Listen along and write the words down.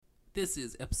This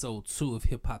is episode 2 of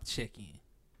Hip Hop Check-In.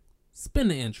 Spin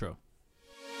the intro.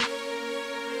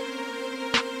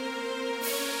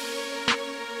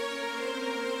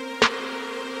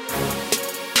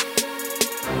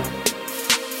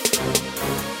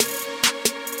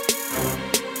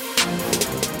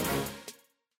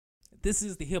 This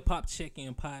is the Hip Hop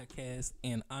Check-In podcast,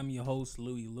 and I'm your host,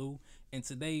 Lewie Lew. And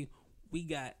today we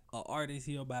got an artist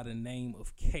here by the name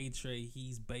of K-Trey.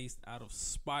 He's based out of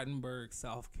Spartanburg,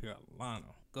 South Carolina.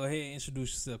 Go ahead and introduce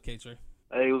yourself, K-Trey.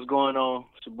 Hey, what's going on?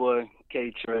 It's your boy,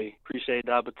 K-Trey. Appreciate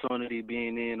the opportunity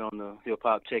being in on the Hip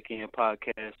Hop Check-In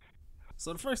podcast.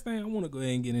 So the first thing I want to go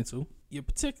ahead and get into, your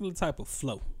particular type of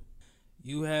flow.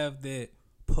 You have that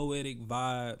poetic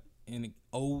vibe and an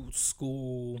old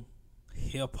school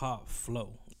hip-hop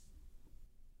flow.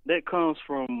 That comes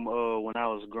from when I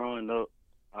was growing up.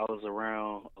 I was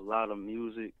around a lot of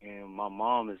music, and my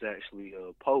mom is actually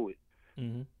a poet.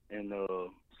 Mm-hmm. And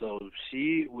so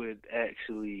she would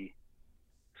actually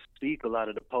speak a lot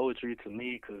of the poetry to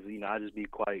me because, you know, I just be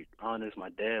quite honest. My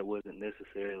dad wasn't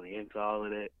necessarily into all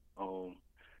of that.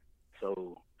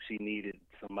 So she needed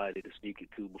somebody to speak it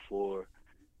to before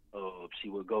she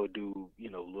would go do, you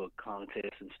know, little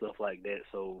contests and stuff like that.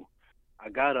 So I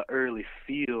got an early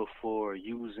feel for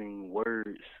using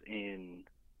words in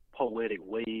poetic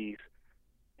ways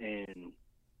and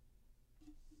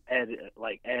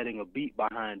adding a beat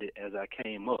behind it as I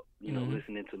came up, you know,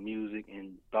 listening to music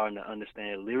and starting to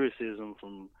understand lyricism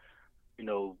from, you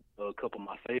know, a couple of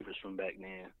my favorites from back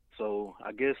then. So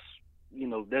I guess, you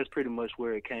know, that's pretty much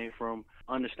where it came from,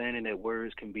 understanding that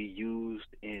words can be used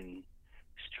in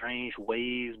strange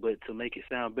ways, but to make it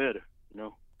sound better, you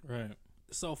know? Right.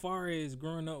 So far as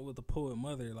growing up with a poet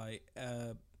mother, like,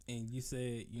 and you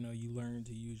said, you know, you learned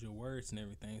to use your words and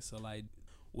everything. So, like,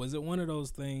 was it one of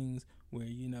those things where,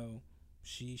 you know,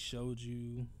 she showed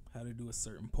you how to do a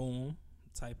certain poem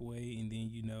type of way, and then,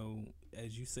 you know,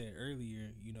 as you said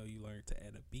earlier, you know, you learned to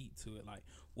add a beat to it? Like,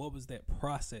 what was that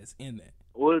process in that?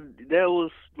 Well, that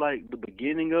was, like, the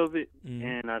beginning of it,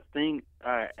 and I think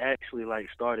I actually, like,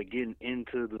 started getting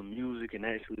into the music and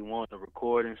actually wanted to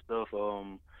record and stuff,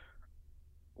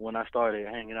 when I started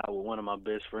hanging out with one of my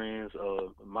best friends,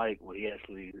 Mike. Well, he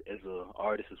actually is an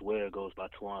artist as well, goes by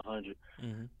 100.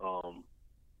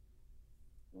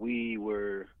 We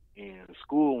were in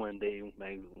school one day,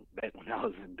 back when I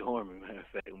was in dormant, matter of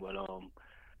fact, but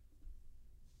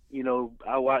you know,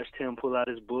 I watched him pull out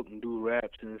his book and do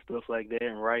raps and stuff like that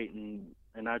and write, and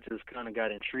I just kind of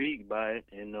got intrigued by it,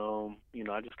 and you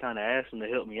know, I just kind of asked him to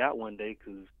help me out one day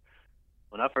because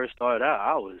when I first started out,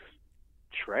 I was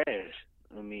trash.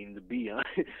 I mean, to be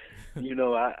honest, you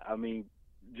know, I mean,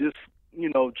 just,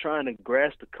 you know, trying to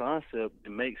grasp the concept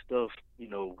and make stuff, you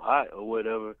know, hot or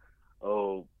whatever.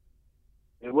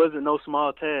 It wasn't no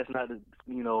small task. Not to,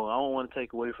 you know, I don't want to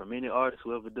take away from any artist,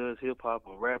 whoever does hip hop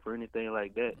or rap or anything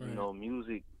like that. Right. You know,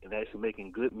 music and actually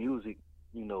making good music,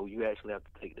 you know, you actually have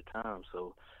to take the time.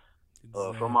 So,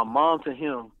 from my mom to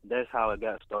him, that's how it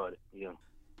got started. Yeah.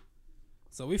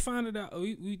 So we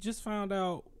just found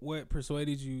out what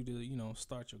persuaded you to, you know,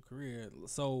 start your career.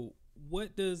 So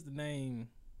what does the name,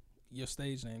 your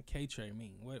stage name, K-Trey,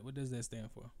 mean? What does that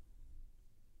stand for?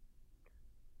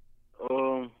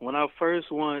 When I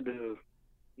first wanted to,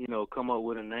 you know, come up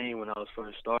with a name when I was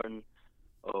first starting,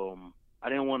 I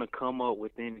didn't want to come up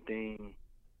with anything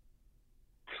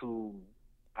too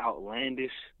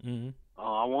outlandish.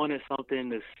 I wanted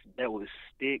something that would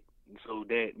stick, so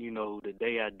that, you know, the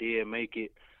day I did make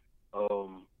it,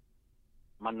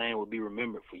 my name would be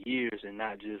remembered for years and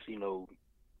not just, you know,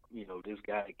 this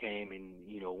guy came and,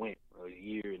 you know, went a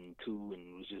year and two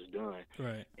and was just done.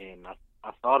 Right. And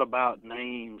I thought about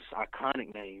names,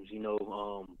 iconic names, you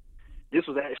know. This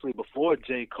was actually before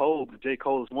J. Cole. J.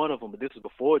 Cole is one of them, but this was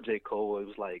before J. Cole. It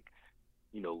was like,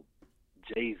 you know,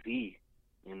 Jay-Z.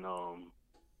 And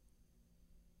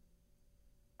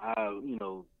I, you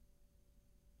know,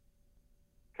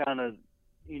 kind of,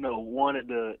 you know, wanted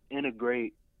to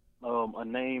integrate a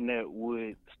name that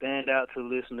would stand out to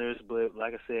listeners, but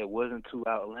like I said, wasn't too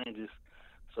outlandish,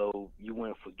 so you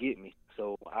wouldn't forget me.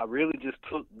 So I really just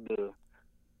took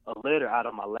a letter out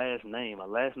of my last name. My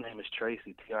last name is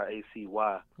Tracy, Tracy,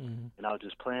 and I was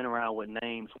just playing around with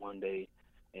names one day,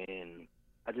 and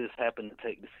I just happened to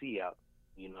take the C out.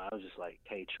 You know, I was just like,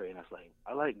 K-Trey, and I was like,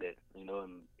 I like that, you know,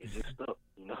 and it just stuck,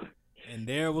 you know. And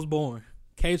there it was born.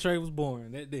 K-Trey was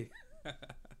born that day.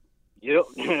 Yep,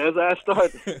 that's how I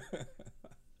started.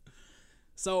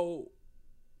 So,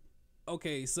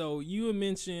 okay, so you had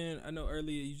mentioned, I know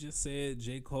earlier you just said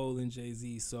J. Cole and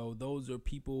Jay-Z. So those are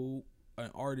people,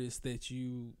 artists that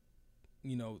you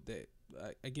know, that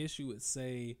I guess you would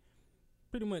say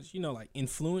pretty much, like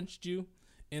influenced you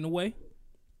in a way?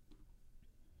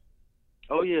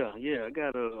 Oh yeah. I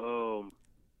got a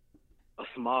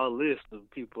small list of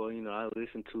people, I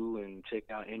listen to and check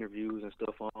out interviews and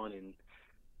stuff on, and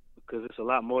because it's a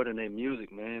lot more than their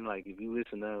music, man. Like if you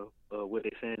listen to what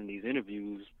they saying in these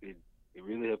interviews, it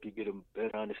really help you get a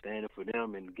better understanding for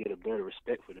them and get a better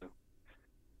respect for them.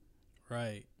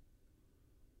 Right.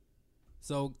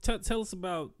 So tell us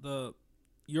about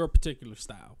your particular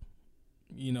style,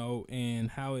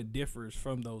 and how it differs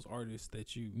from those artists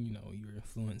that you're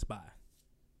influenced by.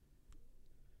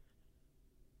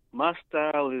 My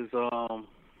style is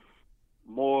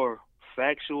more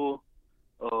factual.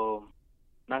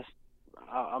 Not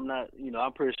I'm not,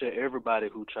 I'm pretty sure everybody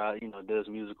who does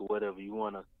music or whatever, you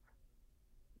wanna,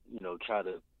 try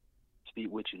to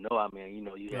speak what you know. I mean,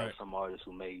 you have Right. some artists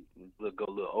who may go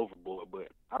a little overboard, but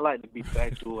I like to be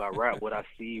factual. I rap what I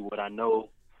see, what I know,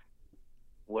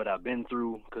 what I've been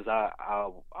through, because I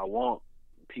want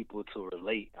people to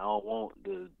relate. I don't want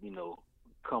to,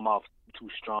 come off too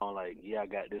strong, like, yeah, I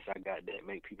got this, I got that,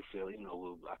 make people feel,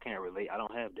 well, I can't relate. I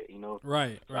don't have that.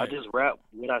 Right. So I Right. just rap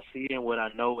what I see and what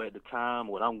I know at the time,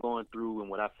 what I'm going through,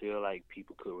 and what I feel like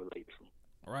people could relate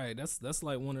to. Right. That's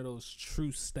like one of those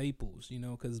true staples,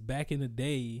 because back in the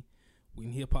day when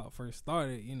hip hop first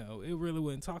started, it really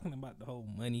wasn't talking about the whole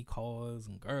money, cars,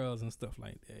 and girls and stuff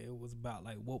like that. It was about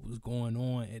like what was going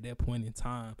on at that point in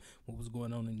time, what was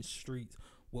going on in the streets,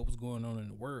 what was going on in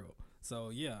the world.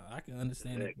 So yeah, I can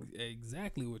understand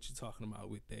exactly what you're talking about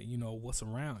with that. What's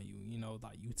around you.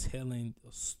 Like you telling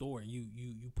a story.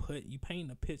 You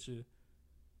paint a picture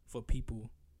for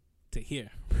people to hear,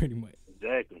 pretty much.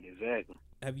 Exactly.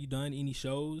 Have you done any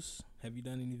shows? Have you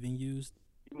done any venues?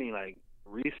 You mean like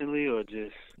recently or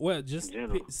just Well, in just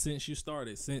general? since you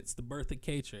started, since the birth of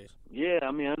K-Trace. Yeah,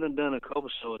 I mean, I've done a couple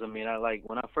shows. I mean, I like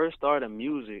when I first started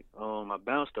music, I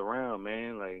bounced around,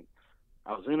 man. Like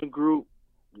I was in a group,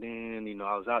 then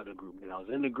I was out the group, then I was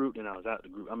in the group, then I was out the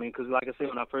group. I mean, because like I said,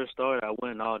 when I first started, I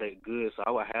wasn't all that good, so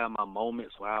I would have my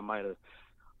moments where I might have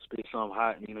spit something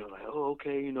hot, and like, oh,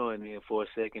 okay, and then for a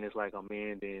second it's like I'm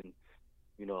in, then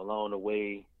along the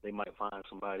way they might find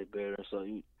somebody better. So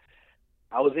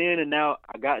I was in and out.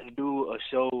 I got to do a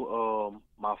show,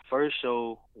 my first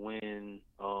show when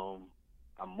I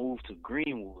moved to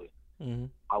Greenwood. Mm-hmm.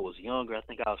 I was younger. I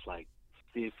think I was like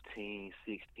 15,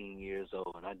 16 years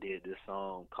old, and I did this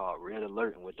song called Red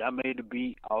Alert, in which I made the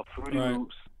beat off Fruity Right.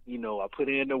 Loops. I put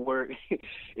in the work.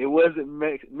 It wasn't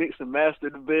mixed and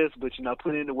mastered the best, but I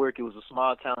put in the work. It was a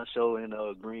small town show in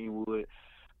Greenwood.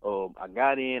 I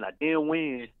got in. I didn't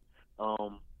win. I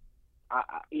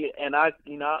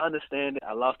understand it.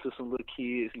 I lost to some little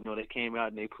kids. They came out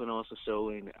and they put on some show,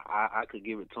 and I could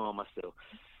give it to them myself.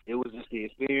 It was just the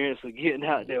experience of getting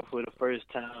out there for the first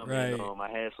time, Right. and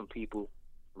I had some people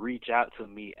reach out to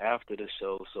me after the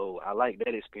show, so I like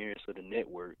that experience of the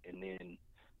network. And then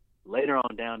later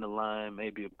on down the line,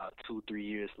 maybe about 2-3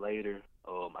 years later,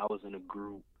 I was in a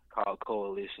group called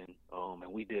Coalition,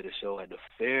 and we did a show at the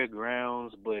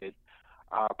fairgrounds, but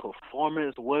our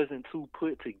performance wasn't too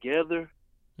put together.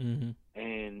 Mm-hmm.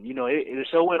 And the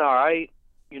show went all right.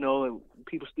 And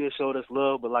people still showed us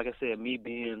love, but like I said, me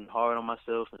being hard on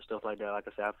myself and stuff like that, like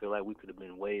I said, I feel like we could have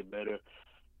been way better.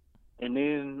 And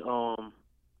then I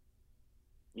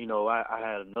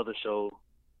had another show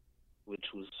which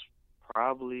was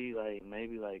probably like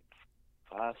maybe like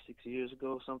 5-6 years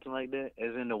ago, something like that,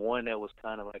 as in the one that was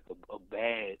kind of like a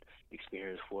bad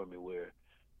experience for me, where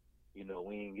we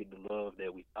didn't get the love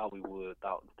that we thought we would,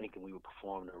 thinking we were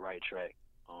performing the right track.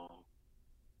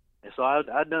 And so I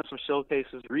done some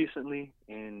showcases recently,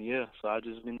 and yeah, so I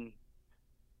just been.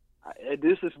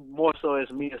 This is more so as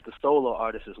me as the solo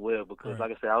artist as well, because Right.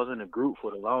 like I said, I was in a group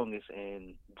for the longest,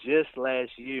 and just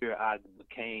last year I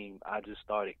just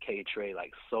started K-Trey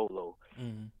like solo,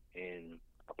 Mm-hmm. and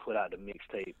I put out the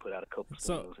mixtape, put out a couple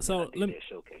So singles, and then I did that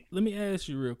showcase. let me ask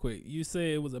you real quick. You said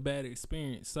it was a bad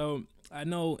experience. So I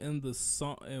know in the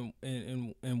song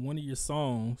in one of your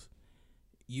songs,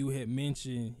 you had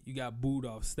mentioned you got booed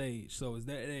off stage. So is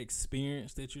that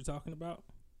experience that you're talking about?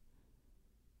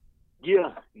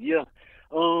 Yeah.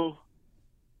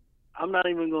 I'm not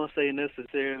even gonna say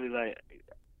necessarily like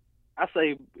I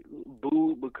say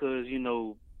boo because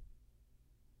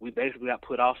we basically got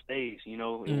put off stage.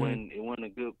 Mm-hmm. It wasn't a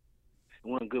good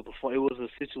performance. It was a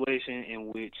situation in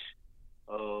which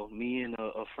me and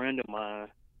a friend of mine,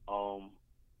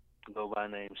 go by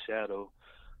the name Shadow,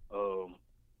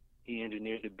 he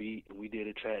engineered the beat and we did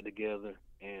a track together.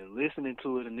 And listening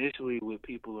to it initially with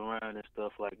people around and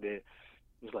stuff like that,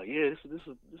 it was like, yeah, this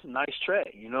is a nice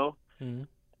track, Mm-hmm.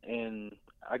 And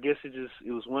I guess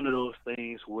it was one of those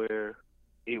things where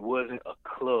it wasn't a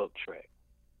club track.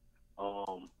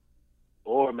 Um,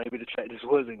 or maybe the track just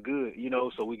wasn't good, you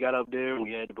know. So we got up there and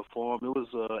we had to perform. It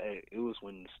was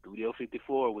when Studio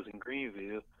 54 was in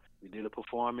Greenville. We did a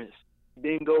performance. It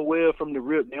didn't go well from the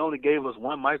rip. They only gave us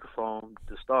one microphone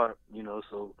to start, you know,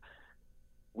 so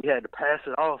we had to pass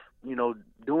it off, you know,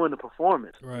 during the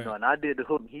performance, you Right. know. And I did the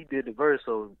hook, and he did the verse.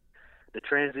 So the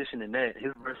transition in that,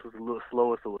 his verse was a little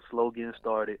slower, so it was slow getting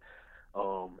started.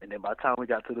 And then by the time we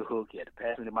got to the hook, he had to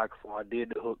pass me the microphone. I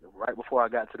did the hook. And right before I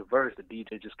got to the verse, the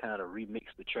DJ just kind of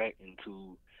remixed the track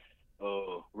into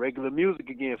regular music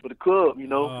again for the club, you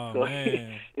know. Oh So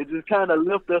man. it just kind of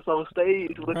left us on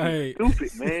stage looking Right.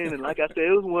 stupid, man. And like I said,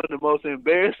 it was one of the most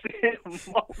embarrassing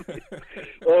moments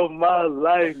of my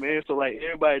life, man. So like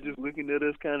everybody just looking at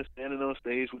us, kind of standing on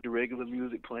stage with the regular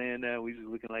music playing. Now we just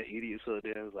looking like idiots up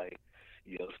there. I was like,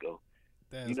 yeah, let's go,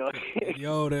 you know.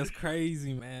 Yo, that's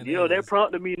crazy, man. You know, that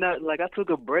prompted me not like I took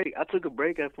a break. I took a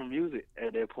break from music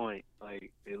at that point,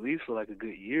 like at least for like a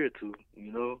good year or two.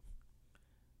 You know,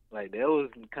 like that was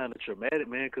kind of traumatic,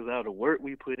 man, because all the work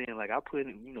we put in, like I put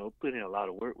in a lot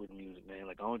of work with music, man.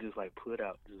 Like I don't just like put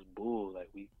out just bull. Like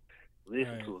we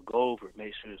listen right. to it, go over it,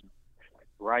 make sure it's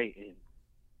right, and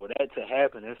for that to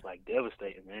happen, that's like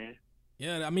devastating, man.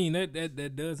 Yeah, I mean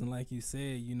that doesn't, like you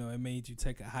said, you know, it made you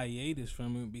take a hiatus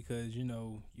from it because you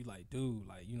know you like, dude,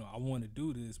 like you know I want to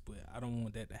do this, but I don't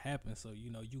want that to happen. So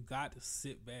you know you got to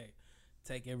sit back,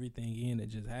 take everything in that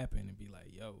just happened, and be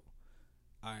like, yo,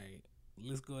 all right,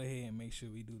 let's go ahead and make sure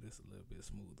we do this a little bit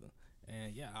smoother.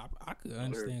 And yeah, I could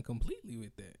understand completely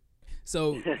with that.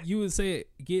 So you would say,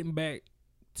 getting back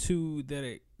to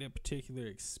that particular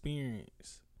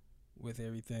experience with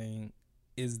everything,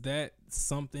 is that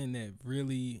something that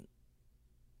really,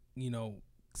 you know,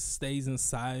 stays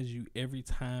inside you every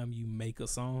time you make a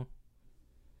song?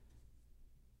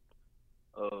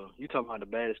 You talking about the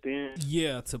bad experience?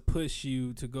 Yeah, to push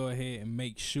you to go ahead and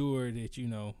make sure that, you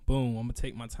know, boom, I'm gonna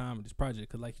take my time with this project.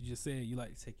 Because like you just said, you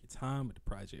like to take your time with the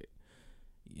project.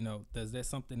 You know, does that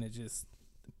something that just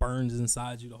burns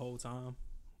inside you the whole time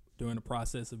during the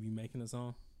process of you making a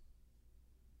song?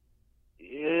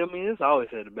 Yeah, I mean, it's always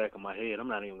at the back of my head. I'm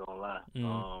not even gonna lie.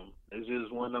 Mm. It's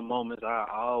just one of the moments I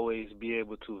always be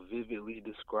able to vividly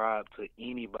describe to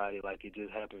anybody like it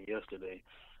just happened yesterday.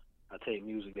 I take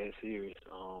music that serious,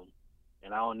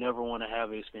 and I don't never want to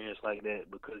have an experience like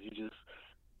that because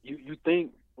you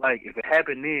think like if it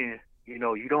happened then, you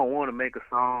know, you don't want to make a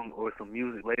song or some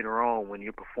music later on when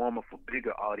you're performing for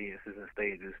bigger audiences and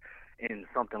stages, and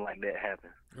something like that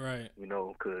happens. Right. You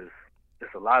know, because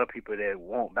there's a lot of people that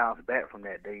won't bounce back from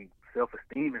that. They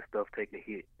self-esteem and stuff take a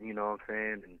hit. You know what I'm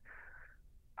saying? And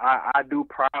I do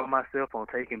pride myself on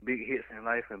taking big hits in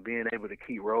life and being able to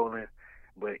keep rolling,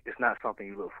 but it's not something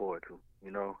you look forward to.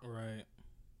 You know? Right.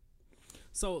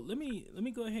 So let me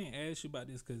go ahead and ask you about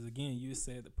this because again, you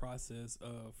said the process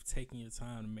of taking your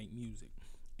time to make music,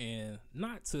 and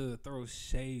not to throw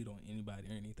shade on anybody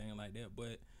or anything like that,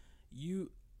 but you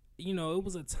know, it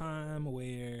was a time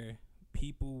where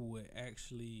people would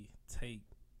actually take,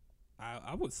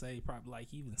 I would say probably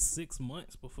like even 6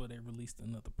 months before they released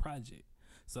another project.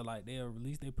 So like they'll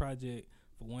release their project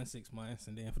for 6 months,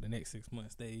 and then for the next 6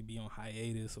 months they be on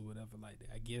hiatus or whatever like that.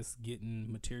 I guess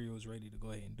getting materials ready to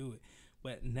go ahead and do it.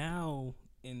 But now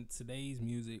in today's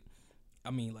music,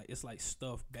 I mean like it's like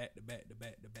stuff back to back to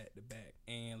back to back to back,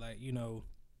 and like you know,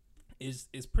 it's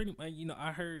pretty much, you know,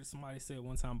 I heard somebody say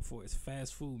one time before, it's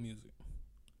fast food music.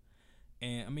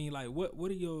 And I mean, like,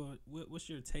 what's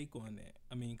your take on that?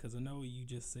 I mean, because I know you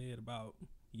just said about,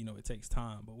 you know, it takes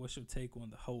time, but what's your take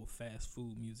on the whole fast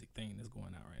food music thing that's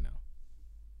going on right now?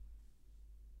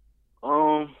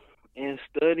 In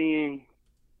studying,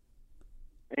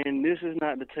 and this is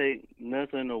not to take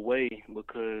nothing away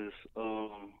because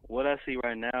what I see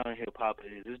right now in hip hop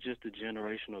is it's just a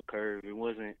generational curve. It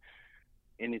wasn't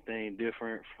anything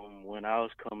different from when I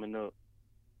was coming up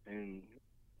and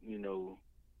you know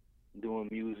doing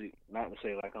music. Not to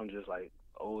say like I'm just like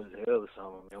old as hell or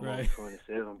something. I'm only Right.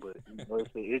 27, but you know,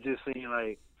 it just seemed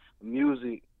like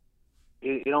music.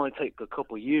 It only take a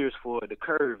couple years for it to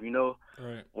curve, you know.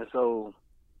 Right. And so,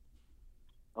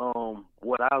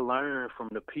 what I learned from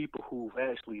the people who've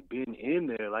actually been in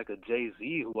there, like a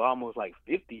Jay-Z, who almost like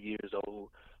 50 years old,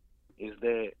 is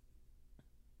that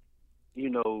you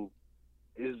know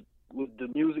is with the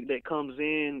music that comes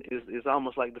in is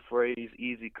almost like the phrase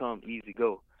 "easy come, easy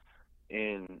go."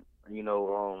 And you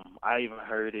know, I even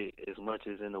heard it as much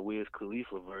as in the Wiz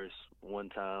Khalifa verse one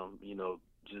time. You know,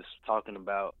 just talking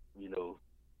about you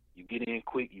get in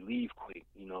quick, you leave quick.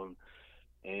 You know,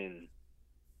 and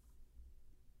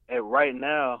at right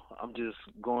now, I'm just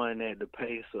going at the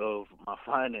pace of my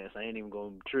finance. I ain't even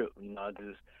going to trip. I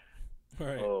just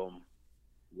Right. um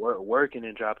working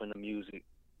and dropping the music.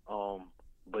 Um,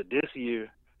 but this year,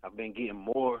 I've been getting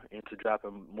more into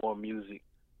dropping more music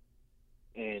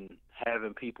and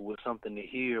having people with something to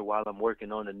hear while I'm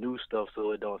working on the new stuff,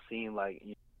 so it don't seem like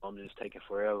I'm just taking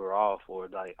forever off, or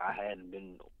like I hadn't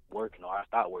been working or I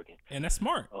stopped working. And that's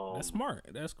smart. That's Um, smart.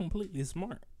 That's completely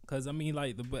smart. Cause I mean,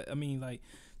 like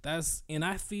that's, and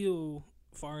I feel,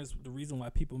 far as the reason why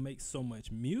people make so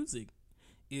much music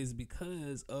is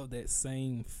because of that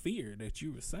same fear that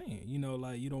you were saying.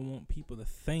 Like you don't want people to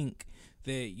think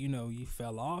that you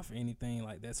fell off or anything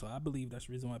like that. So I believe that's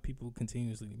the reason why people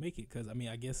continuously make it. Because I mean,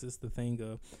 I guess it's the thing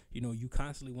of you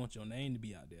constantly want your name to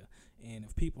be out there, and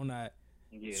if people not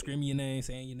yeah, screaming your name,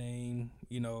 saying your name,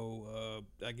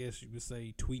 I guess you would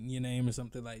say tweeting your name or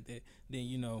something like that, then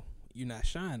you're not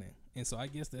shining. And so I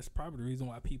guess that's probably the reason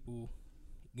why people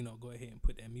go ahead and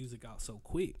put that music out so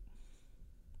quick.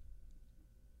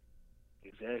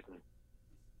 exactly.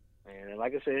 And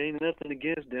like I said, ain't nothing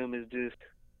against them. It's just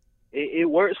it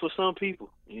works for some people.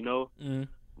 Mm.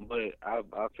 But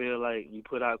I feel like you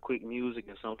put out quick music,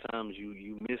 and sometimes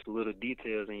you miss little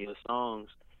details in your songs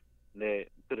that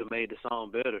could have made the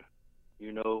song better,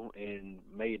 and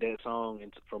made that song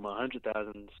into from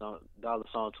 $100,000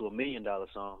 song to $1 million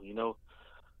song.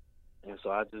 And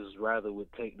so I just rather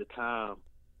would take the time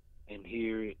and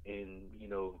hear it, and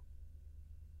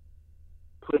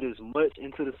put as much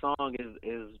into the song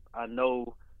as I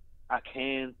know I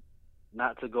can,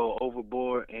 not to go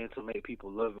overboard and to make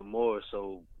people love it more.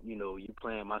 So you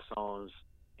playing my songs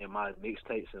and my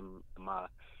mixtapes and my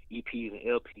EPs and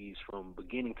LPs from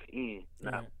beginning to end,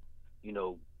 not Right. you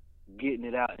know getting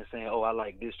it out and saying, oh, I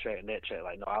like this track and that track.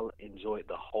 Like, no, I enjoyed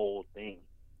the whole thing.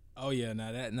 Oh yeah,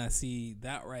 now see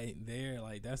that right there,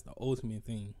 like that's the ultimate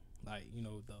thing. Like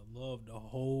the love, the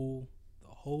whole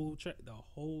track, the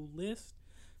whole list.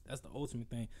 That's the ultimate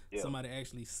thing. Yeah, Somebody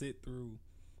actually sit through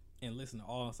and listen to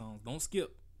all songs. Don't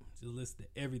skip. Just listen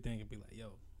to everything and be like,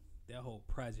 yo, that whole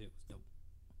project was dope.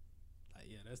 Like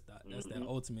yeah, that's that hmm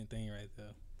ultimate thing right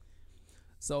there.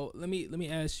 So let me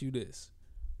ask you this.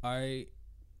 All right,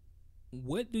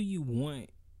 what do you want?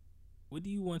 What do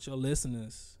you want your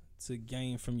listeners to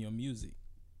gain from your music,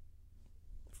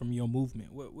 from your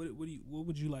movement? What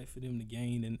would you like for them to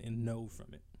gain and know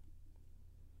from it?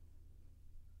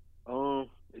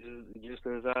 just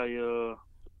as I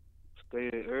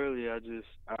stated earlier,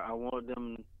 I want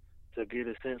them to get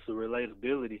a sense of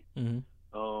relatability.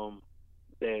 Mm-hmm. Um,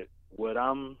 that what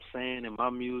I'm saying in my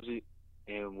music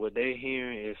and what they're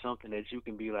hearing is something that you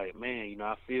can be like, man,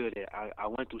 I feel that I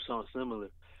went through something similar,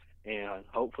 and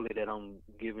hopefully that I'm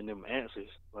giving them answers.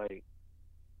 Like,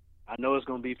 I know it's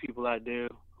gonna be people out there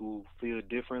who feel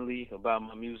differently about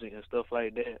my music and stuff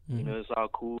like that. Mm-hmm. It's all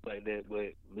cool like that,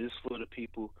 but this is for the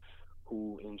people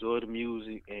who enjoy the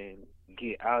music and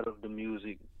get out of the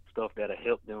music stuff that'll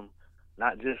help them,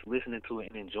 not just listening to it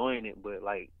and enjoying it, but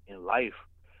like in life.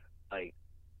 Like,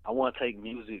 I want to take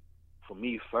music for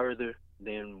me further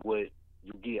than what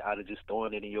you get out of just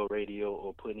throwing it in your radio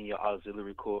or putting in your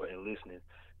auxiliary cord and listening.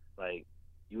 Like,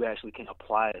 you actually can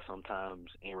apply it sometimes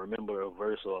and remember a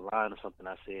verse or a line or something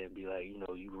I said and be like,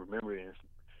 you remember it,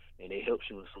 and it helps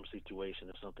you in some situation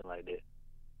or something like that.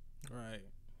 Right.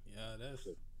 Yeah, that's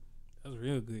So, that's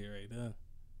real good right there.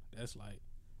 That's like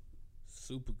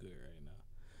super good right now.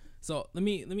 So let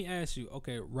me ask you.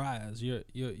 Okay, Rise, you're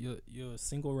a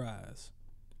single Rise.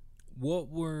 What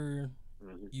were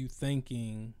mhm. you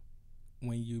thinking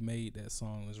when you made that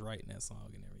song? Was writing that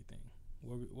song and everything.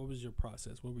 What was your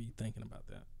process? What were you thinking about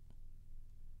that?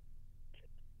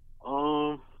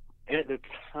 um, at the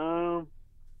time,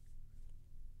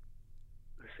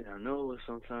 let's see, I know it was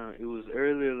sometime, it was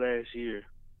earlier last year,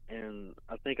 and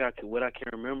I think what I can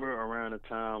remember around the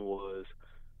time was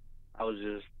I was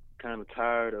just kind of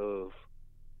tired of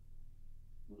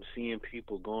seeing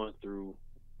people going through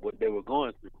what they were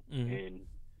going through, Mm-hmm. and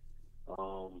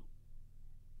um,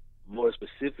 more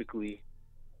specifically,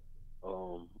 I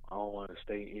don't want to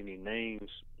state any names.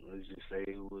 Let's just say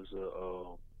it was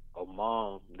a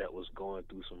mom that was going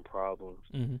through some problems,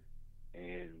 Mm-hmm.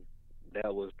 and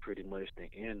that was pretty much the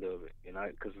end of it. And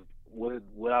because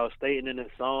what I was stating in the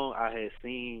song, I had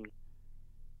seen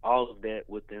all of that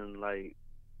within like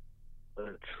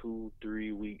a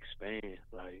 2-3 week span.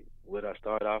 Like, what I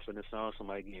started off in the song,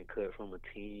 somebody getting cut from a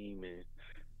team, and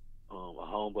a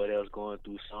homeboy that was going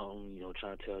through something,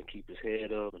 trying to tell him to keep his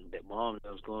head up, and that mom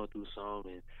that was going through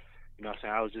something, and what I'm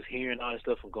saying, I was just hearing all this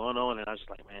stuff from going on, and I was just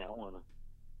like, man,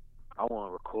 I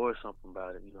wanna record something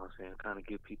about it, what I'm saying, kind of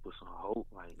give people some hope,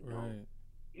 like, Right.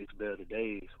 it's better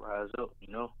days. Rise up,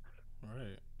 you know.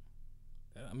 Right.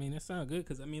 I mean, that sounds good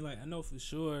because I mean, like, I know for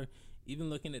sure, even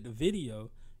looking at the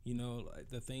video, you know, like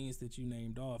the things that you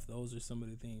named off, those are some of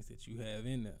the things that you have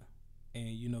in there. And,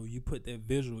 you know, you put that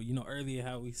visual, you know, earlier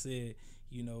how we said,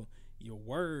 you know, your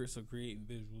words are creating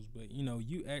visuals, but, you know,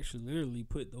 you actually literally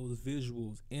put those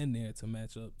visuals in there to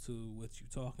match up to what you're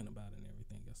talking about and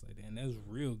everything else like that. And that's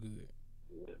real good.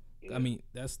 Yeah. Yeah. I mean,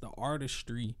 that's the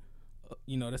artistry,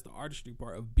 you know, that's the artistry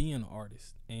part of being an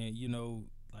artist. And, you know,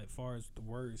 like far as the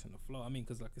words and the flow, I mean,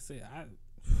 because like I said, I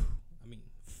mean,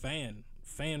 fan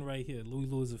right here. Lewie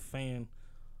Lew is a fan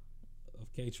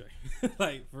of K Trey,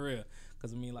 like for real.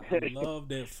 Because I mean, like I love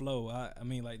that flow. I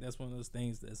mean, like that's one of those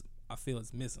things that I feel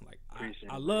it's missing. Like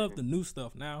I love the new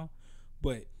stuff now,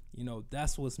 but you know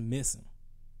that's what's missing.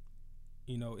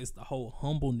 You know, it's the whole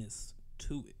humbleness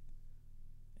to it,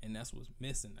 and that's what's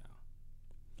missing now.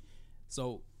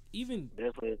 So even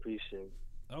Definitely appreciate it.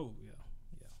 oh yeah,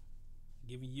 yeah,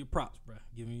 giving you your props, bro.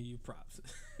 Giving you your props.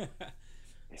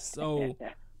 So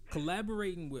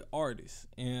collaborating with artists,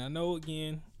 and I know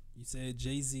again you said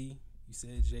Jay-Z, you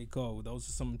said J. Cole. Those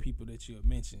are some people that you have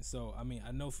mentioned. So I mean,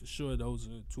 I know for sure those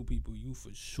are two people you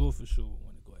for sure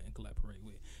want to go ahead and collaborate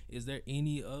with. Is there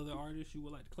any other artists you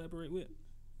would like to collaborate with?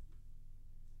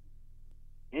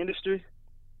 Industry?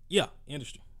 Yeah,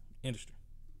 industry.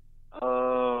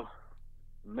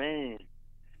 Man,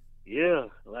 yeah,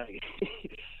 like,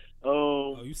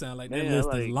 Oh, you sound like that man,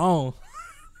 list is long.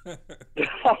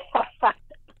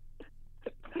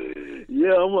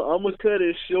 yeah, I'm gonna cut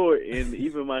it short, and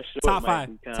even my short Top might five,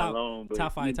 be kind of long. But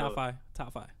top five. Top five.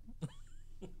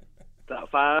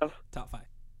 Top five.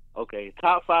 Okay,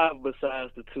 top five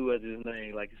besides the two I just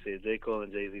named, like you said, J. Cole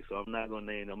and Jay-Z. So I'm not gonna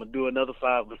name them. I'm gonna do another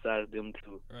five besides them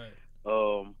two. Right.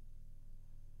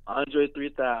 Andre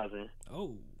 3000.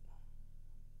 Oh.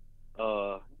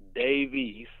 Dave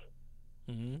East.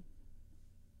 Mhm.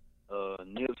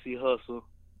 Nipsey Hussle.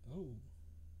 Oh.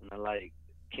 And I like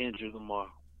Kendrick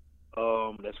Lamar.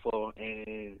 That's four.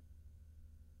 And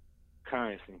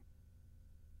Currency.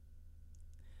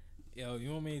 Yo,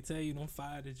 you want me to tell you them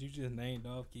five that you just named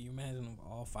off? Can you imagine if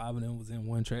all five of them was in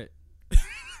one track?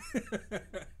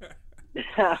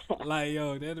 Like,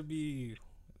 yo, that'd be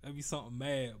something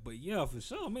mad. But yeah, for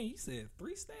sure. Man, you said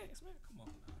 3 stacks, man. Come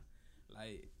on, now.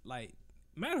 Like,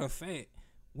 matter of fact,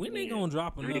 when they gonna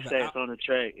drop another 3 stacks on the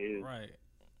track is right?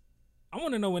 I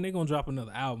want to know when they gonna drop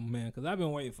another album, man, because I've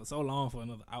been waiting for so long for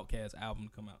another Outkast album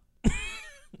to come out.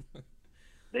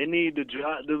 They need to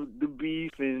drop the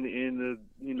beef and the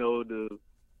the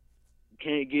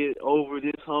can't get over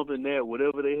this hump and that.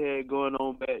 Whatever they had going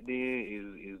on back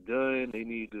then is done. They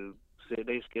need to set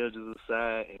their schedules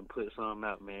aside and put something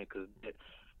out, man. Cause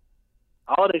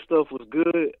all their stuff was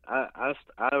good.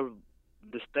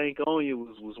 The Stank on You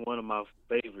was one of my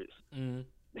favorites. Mm.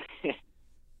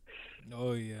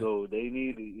 Oh yeah. So they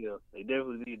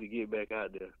definitely need to get back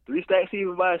out there. 3 stacks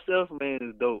even by itself, man,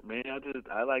 is dope, man.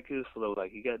 I like his flow.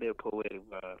 Like he got that poetic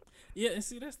vibe. Yeah, and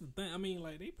see that's the thing. I mean,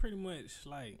 like they pretty much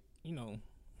like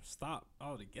stop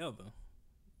altogether.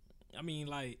 I mean,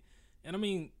 like, and I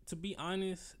mean to be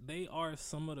honest, they are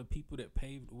some of the people that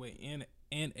paved the way in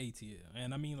ATL.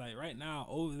 And I mean, like right now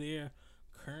over there,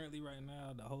 currently right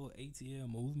now, the whole ATL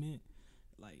movement,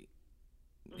 like.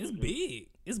 It's big.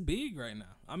 It's big right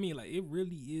now. I mean, like it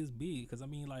really is big. Cause I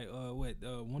mean, like,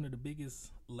 one of the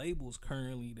biggest labels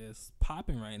currently that's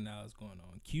popping right now is going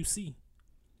on QC.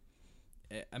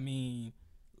 I mean,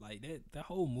 like that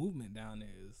whole movement down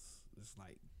there is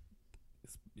like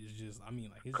it's just. I mean,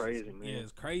 like it's crazy, just, man. Yeah,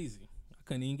 it's crazy. I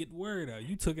couldn't even get the word out.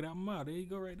 You took it out my mouth. There you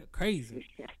go, right there. Crazy.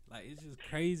 Like it's just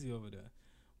crazy over there.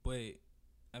 But.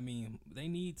 I mean, they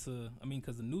need to. I mean,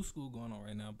 because the new school going on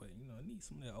right now, but it needs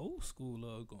some of that old school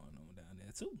love going on down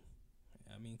there too.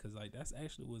 I mean, because like that's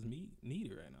actually what's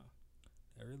needed right now.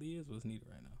 That really is what's needed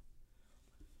right now.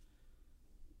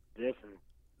 Definitely.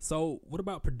 So, what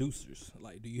about producers?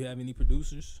 Like, do you have any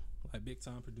producers, like big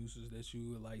time producers that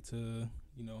you would like to,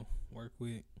 work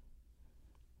with,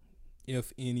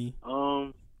 if any?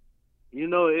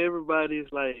 Everybody's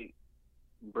like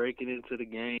breaking into the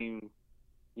game.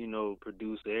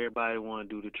 Producer. Everybody want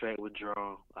to do the track with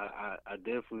Drum. I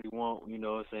definitely want,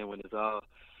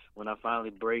 when I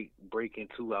finally break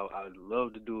into, I'd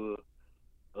love to do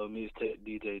a mixtape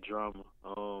DJ Drama.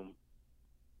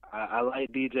 I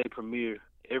like DJ Premier.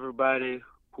 Everybody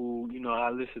who,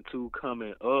 I listen to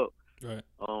coming up, right?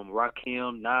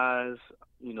 Rakim, Nas,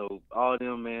 all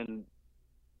them, man.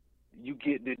 You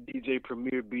get the DJ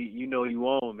Premier beat, you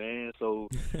on, man. So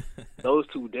those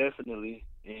two definitely.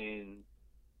 And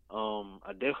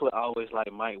I definitely always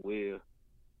like Mike Will.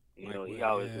 You Like know, he what?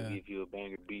 always gonna Yeah. give you a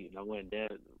banger beat, and I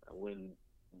wouldn't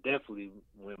definitely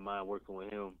wouldn't mind working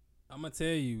with him. I'm gonna tell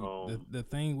you Um, the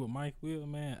thing with Mike Will,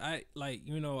 man. I like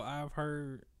I've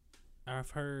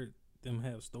heard them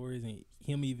have stories and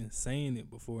him even saying it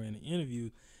before in the interview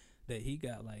that he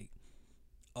got like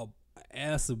a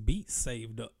ass of beats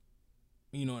saved up,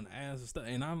 an ass of stuff.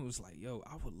 And I was like, yo,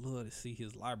 I would love to see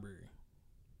his library,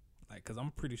 like, cause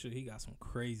I'm pretty sure he got some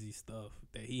crazy stuff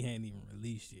that he hadn't even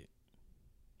released yet.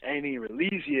 ain't even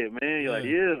released yet, man. You're like,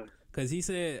 Yeah, yeah, cause he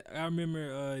said I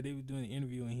remember they were doing an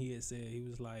interview and he had said he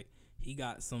was like he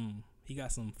got some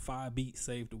 5 beats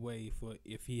saved away for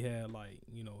if he had like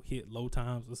hit low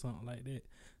times or something like that.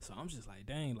 So I'm just like,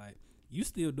 dang, like you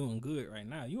still doing good right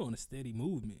now. You on a steady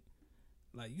movement.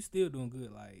 Like you still doing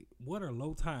good. Like what are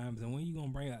low times and when you gonna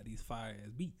bring out these fire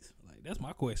ass beats? Like that's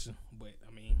my question. But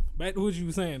I mean, back to what you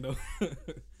were saying though.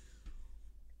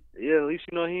 yeah. At least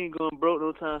you know he ain't going broke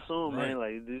no time soon, Right. man.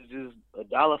 Like there's just a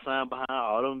dollar sign behind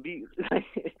all them beats.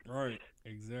 Right.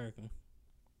 Exactly.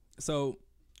 So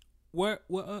what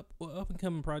up and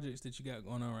coming projects that you got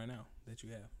going on right now that you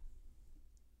have?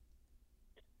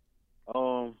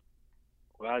 um,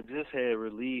 well, I just had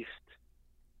released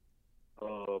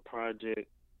a project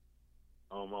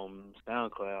on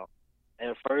SoundCloud.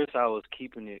 At first, I was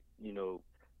keeping it,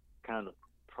 kind of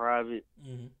private.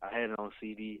 Mm-hmm. I had it on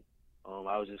CD.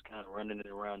 I was just kind of running it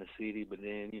around the city, but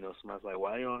then, somebody's like,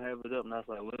 "Why you don't have it up?" And I was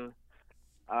like, "Well,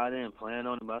 I didn't plan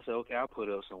on it." But I said, "Okay, I'll put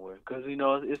it up somewhere," because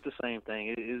it's the same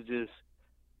thing. It's just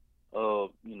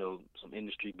some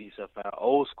industry beats I found,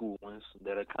 old school ones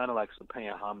that are kind of like some paying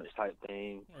homage type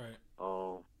thing. Right.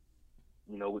 Um,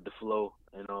 with the flow,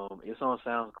 and it's on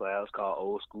SoundCloud. It's called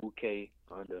Old School K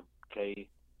under K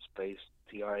space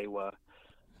Tray.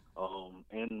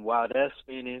 And while that's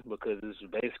spinning, because it's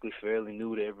basically fairly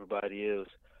new to everybody else,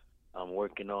 I'm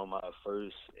working on my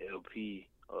first LP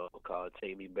called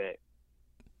Take Me Back,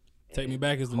 Take Me and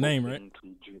Back is the name, right?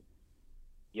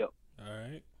 yep, All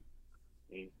right.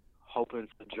 and hoping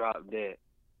to drop that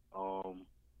um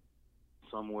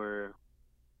somewhere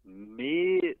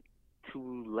mid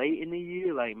to late in the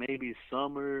year, like maybe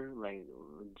summer, like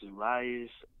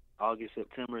July-ish, August,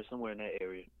 September, somewhere in that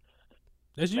area.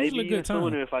 That's Maybe usually a even good time.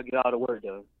 sooner if I get all the work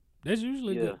done. That's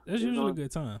usually Yeah, good. That's it's usually a going.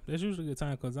 good time. That's usually a good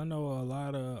time because I know a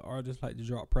lot of artists like to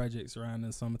drop projects around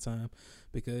the summertime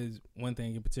because one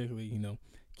thing in particular,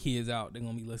 kids out, they're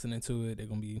gonna be listening to it. They're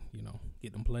gonna be,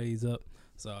 get them plays up.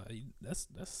 So that's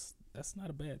not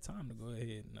a bad time to go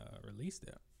ahead and release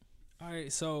that. All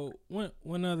right. So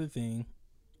one other thing,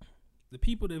 the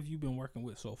people that you've been working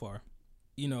with so far,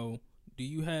 you know, do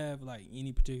you have like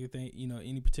any particular thing,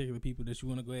 any particular people that you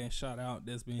want to go ahead and shout out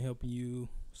that's been helping you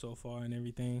so far and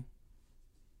everything?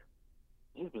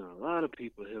 There's been a lot of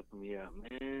people helping me out,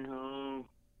 man.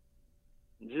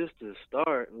 Just to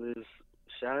start, let's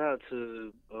shout out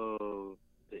to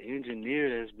the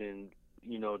engineer that's been,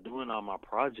 doing all my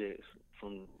projects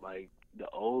from like the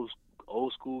old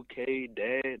school K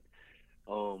Dad.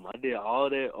 I did all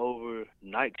that over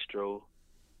Nightstro.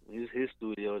 His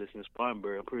studio that's in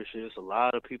Spartanburg. I'm pretty sure there's a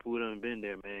lot of people who done been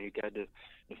there, man. He got the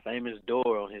famous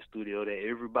door on his studio that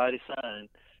everybody signed.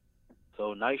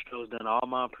 So Nightstro's done all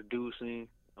my producing,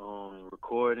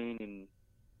 recording,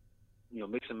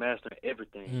 and mixing, mastering,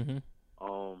 everything. Mm-hmm.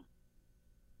 Um,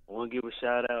 I want to give a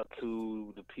shout out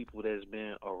to the people that's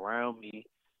been around me,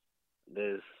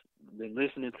 that's been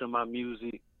listening to my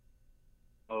music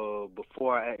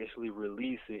before I actually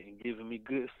release it and giving me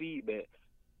good feedback.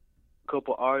 A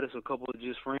couple artists, a couple of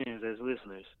just friends as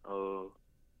listeners.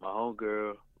 My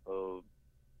homegirl,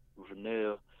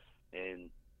 Vernell, and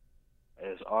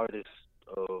as artists,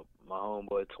 my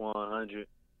homeboy Twan 100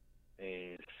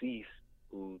 and Cease,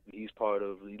 who he's part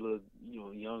of a little,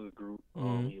 younger group.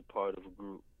 Mm-hmm. He's part of a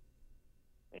group,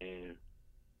 and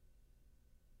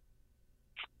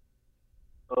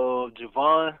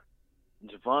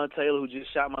Javon Taylor, who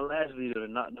just shot my last video,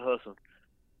 Not the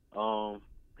Hustle.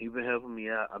 He been helping me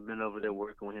out. I've been over there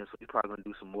working with him, so he's probably gonna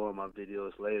do some more of my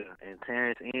videos later. And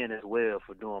Terrence N as well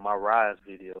for doing my Rise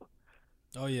video.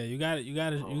 Oh yeah, you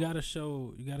gotta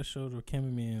show the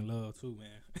cameraman love too,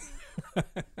 man.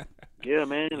 Yeah,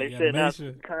 man. You They gotta said now make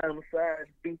sure. kind of massage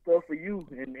do stuff for you,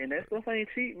 and that stuff ain't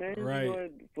cheap, man.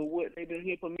 Right. For what they been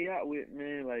helping me out with,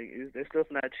 man. Like that stuff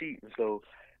not cheap. So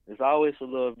there's always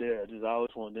some love there. I just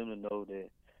always want them to know that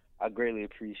I greatly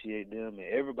appreciate them and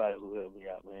everybody who helped me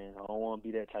out, man. I don't want to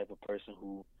be that type of person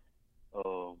who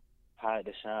hide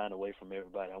the shine away from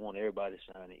everybody. I want everybody to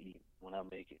shine and eat when I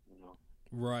make it.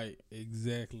 Right.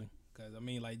 Exactly. Cause I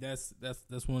mean, like that's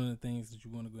one of the things that you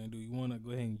want to go ahead and do. You want to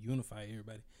go ahead and unify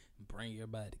everybody, and bring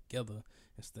everybody together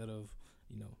instead of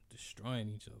destroying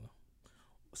each other.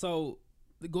 So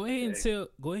go ahead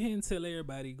and tell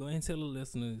everybody, go ahead and tell the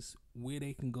listeners where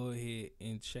they can go ahead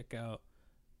and check out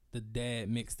the Dad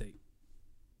mixtape.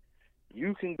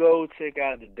 You can go check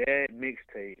out the Dad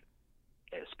mixtape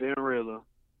at Spinrilla,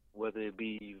 whether it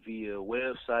be via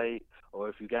website or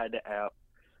if you got the app.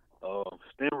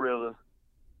 Spinrilla,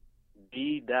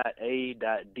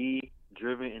 D.A.D,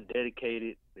 driven and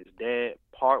dedicated. It's Dad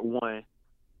Part 1.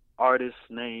 Artist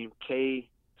name K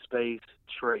space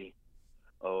Trey.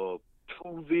 2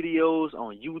 videos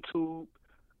on YouTube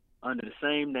under the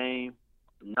same name,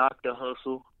 Knock the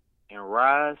Hustle and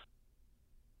Rise.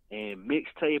 And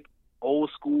mixtape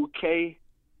Old School K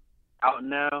out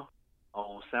now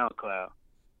on SoundCloud.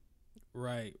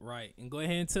 Right. And go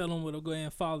ahead and tell them where to go ahead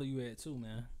and follow you at too,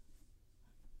 man.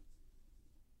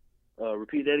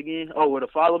 Repeat that again. Oh, where to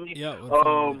follow me? Yeah.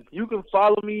 You can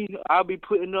follow me. I'll be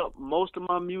putting up most of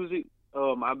my music.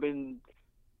 I've been,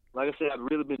 like I said, I've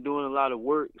really been doing a lot of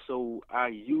work, so I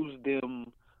use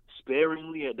them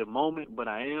sparingly at the moment, but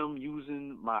I am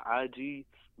using my IG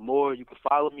more. You can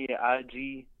follow me at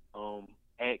IG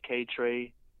at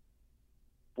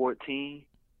KTrey14,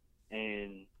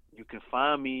 and you can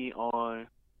find me on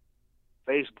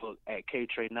Facebook at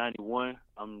KTrey91.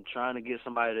 I'm trying to get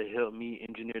somebody to help me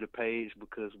engineer the page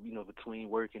because, between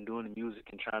work and doing the music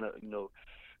and trying to,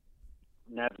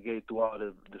 navigate through all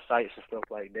the sites and stuff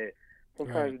like that.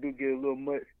 Sometimes it do get a little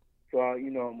much. So,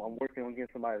 I'm working on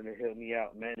getting somebody to help me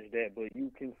out, manage that. But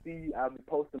you can see I'll be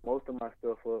posting most of my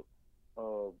stuff up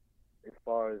as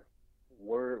far as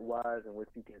word-wise and what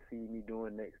you can see me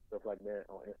doing next, stuff like that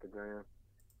on Instagram.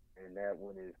 And that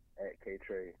one is at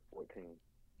KTrey14.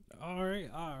 All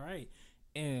right.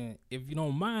 And if you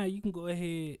don't mind, you can go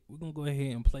ahead. We're gonna go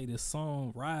ahead and play this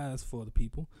song "Rise" for the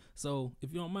people. So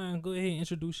if you don't mind, go ahead and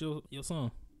introduce your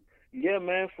song. Yeah,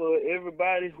 man. For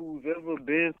everybody who's ever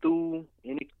been through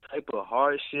any type of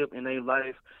hardship in their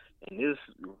life, and this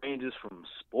ranges from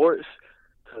sports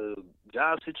to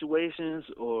job situations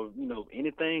or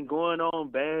anything going on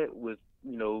bad with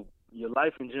your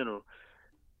life in general.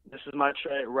 This is my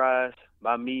track "Rise"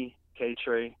 by me, K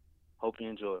Trey. Hope you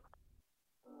enjoy it.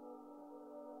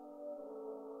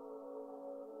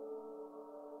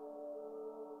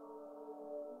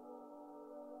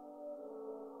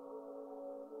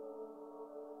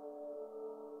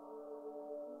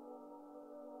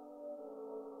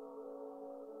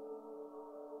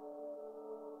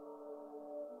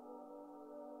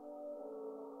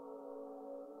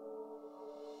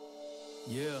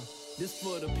 Yeah, this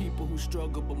for the people who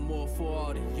struggle, but more for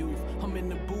all the youth. I'm in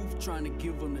the booth trying to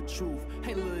give them the truth.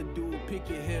 Hey, little dude, pick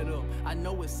your head up. I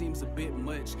know it seems a bit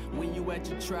much when you at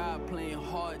your tribe playing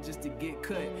hard just to get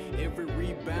cut. Every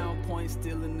rebound point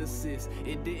still an assist.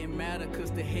 It didn't matter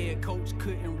cause the head coach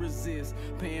couldn't resist.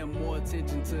 Paying more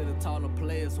attention to the taller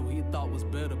players who he thought was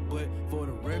better. But for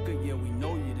the record, yeah, we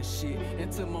know you the shit.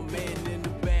 And to my man in the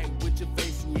back with your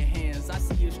face in your hands, I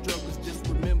see your struggles, just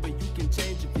remember you can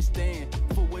change if you stand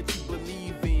for what you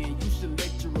believe in. You should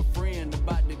lecture a friend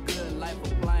about the good life,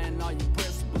 applying all your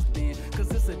principles then.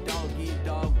 Cause it's a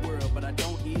dog-eat-dog world, but I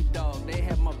don't eat dog. They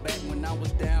had my back when I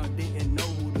was down, didn't know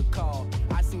who to call.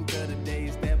 I seen better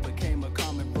days, that became a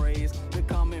common phrase. The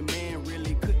common man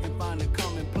really couldn't find a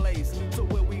common place. So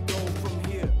where we go from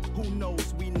here, who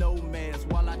knows, we nomads.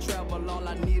 While I travel, all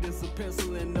I need is a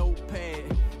pencil and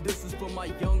notepad. This is for my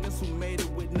youngest who made it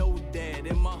with no dad.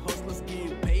 And my hustlers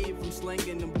getting paid from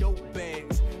slanging them dope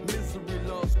bags. Misery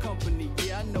loves company,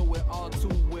 yeah, I know it all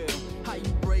too well. How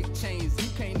you break chains,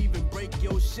 you can't even break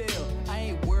your shell. I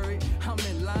ain't worried, I'm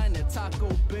in line at Taco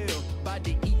Bell. About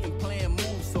to eat and playing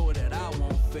moves so that I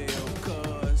won't fail.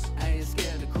 Cause I ain't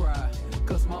scared to cry,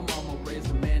 cause my mama raised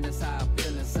a man, that's how I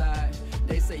feel inside.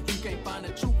 They say you can't find the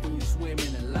truth when you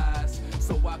swimming in lies.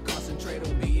 So I concentrate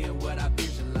on being what I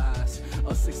visualize.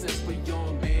 A successful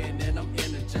young man and I'm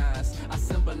energized. I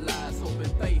symbolize hope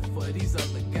and faith for these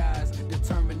other guys.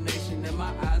 Determination in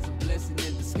my eyes, a blessing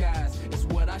in disguise. It's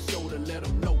what I show to let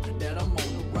them know that I'm on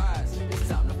the rise. It's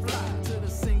time to fly to the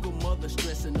single mother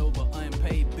stressing over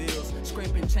unpaid bills.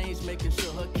 Scraping change, making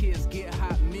sure her kids get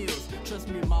hot meals. Trust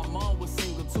me, my mom was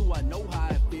single too, I know how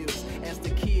it feels. As the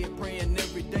kid praying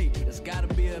every day, there's gotta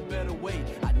be a better way.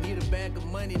 I need a bag of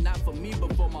money, not for me,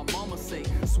 but for my mama's sake.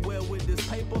 Swear with this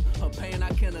paper, her pain I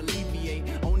can alleviate.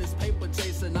 On this paper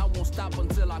chasing, I won't stop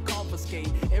until I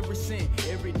confiscate. Every cent,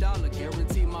 every dollar,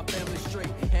 guarantee my family straight.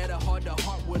 Had a heart to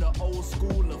heart with an old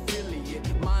school affiliate.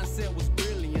 Mindset was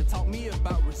brilliant, taught me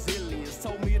about resilience.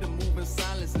 Told me to move in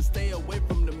silence and stay away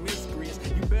from the miscreants.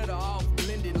 You better off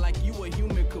blending like you a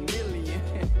human chameleon.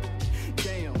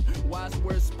 Damn, wise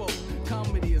words spoke.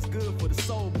 Comedy is good for the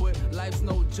soul, but life life's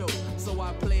no joke. So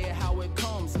I play it how it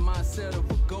comes, mindset of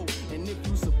a goat. And if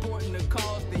you supporting the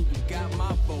cause, then you got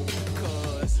my vote.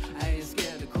 Cause I ain't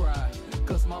scared to cry,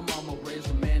 cause my mama raised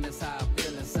a man, that's how I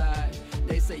feel inside.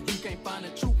 They say you can't find the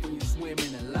truth when you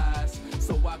swimming in lies.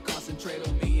 So I concentrate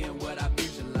on being what I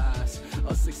visualize.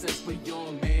 A successful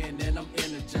young man, and I'm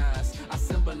energized. I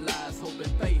symbolize hope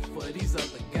and faith for these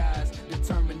other guys.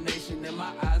 Determination in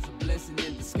my eyes, a blessing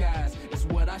in disguise. It's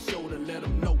what I show to let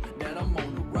them know that I'm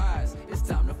on the rise. It's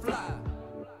time to fly.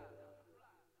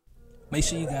 Make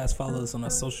sure you guys follow us on our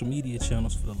social media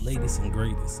channels for the latest and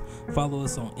greatest. Follow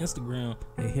us on Instagram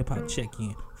at Hip Hop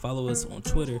Check-In. Follow us on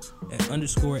Twitter at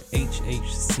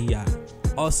 _HHCI.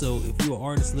 Also, if you're an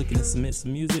artist looking to submit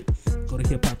some music, go to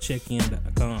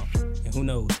hiphopcheckin.com. And who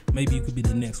knows, maybe you could be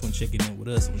the next one checking in with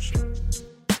us on the show.